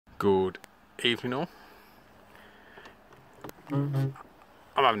Good evening all. I'm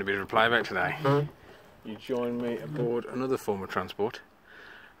having a bit of a playback today. You join me aboard another form of transport.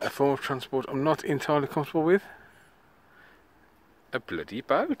 A form of transport I'm not entirely comfortable with. A bloody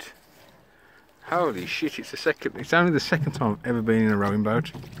boat. Holy shit, it's only the second time I've ever been in a rowing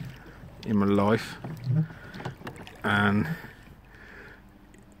boat in my life. And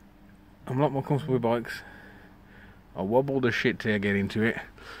I'm a lot more comfortable with bikes. I wobbled as shit to get into it.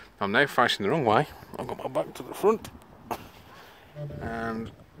 I'm now facing the wrong way. I've got my back to the front. And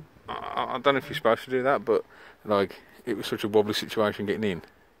I don't know if you're supposed to do that, but like, it was such a wobbly situation getting in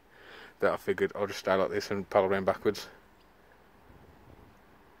that I figured I'll just stay like this and paddle around backwards.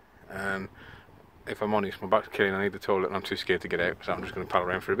 And if I'm honest, my back's killing, I need the toilet and I'm too scared to get out, so I'm just going to paddle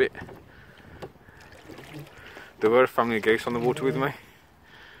around for a bit. There were a family of geese on the water with me,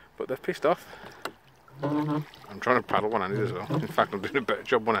 but they're pissed off. I'm trying to paddle one-handed as well. In fact, I'm doing a better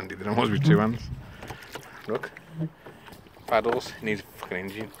job one-handed than I was with two hands. Look. Paddles, needs a fucking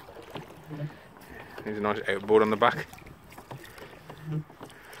engine. Needs a nice outboard on the back. I'm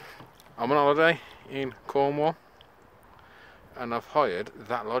on holiday in Cornwall and I've hired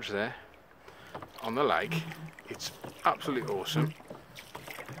that lodge there on the lake. It's absolutely awesome.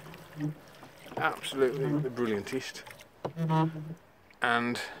 Absolutely the brilliantest.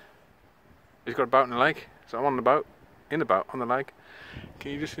 And it's got a boat in the lake, so I'm on the boat, on the lake.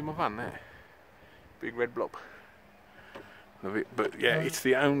 Can you just see my van there? Big red blob. Love it. But yeah, it's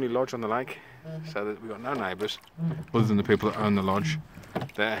the only lodge on the lake, so that we've got no neighbours other than the people that own the lodge.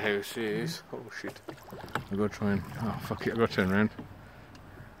 Their house is, oh shit, I've got to try and, oh fuck it, I've got to turn around.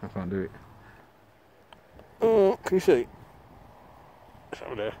 I can't do it. Oh, can you see? It's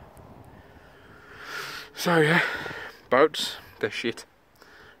over there. So yeah, boats, they're shit.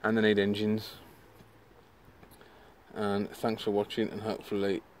 And they need engines. And thanks for watching, and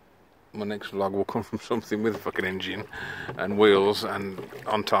hopefully my next vlog will come from something with a fucking engine and wheels and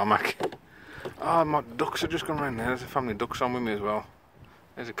on tarmac. Oh, my ducks are just gone around there. There's a family of ducks on with me as well.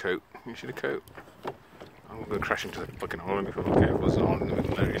 There's a coat. You see the coat? I'm going to crash into the fucking island if I'm not careful. There's an island in the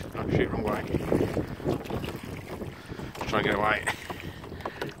middle there. Oh shit, wrong way. Trying to get away.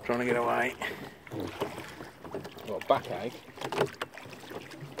 Trying to get away. I've got a backache.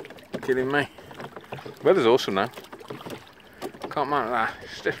 Kidding me. Weather's awesome now. Can't mount that.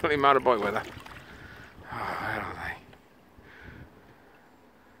 It's definitely motorbike weather. Oh, where are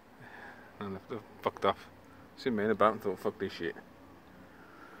they? No, they've fucked off. Seen me in the boat and thought, fuck this shit.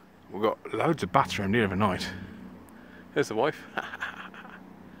 We've got loads of bats around here every night. There's the wife.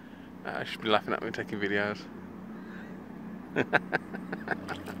 I should be laughing at me taking videos.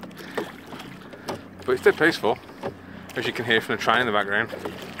 But it's dead peaceful, as you can hear from the train in the background.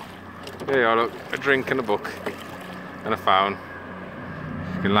 There you are, look, a drink and a book and a phone.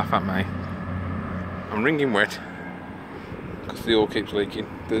 You can laugh at me. I'm wringing wet because the oil keeps leaking.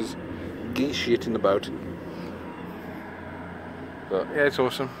 There's geese shit in the boat. But yeah, it's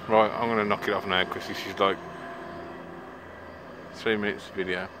awesome. Right, I'm going to knock it off now because this is like 3 minutes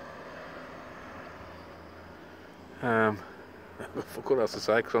video. Fuck what else to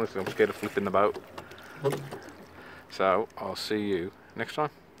say, because honestly I'm scared of flipping the boat. So I'll see you next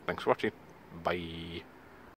time. Thanks for watching. Bye.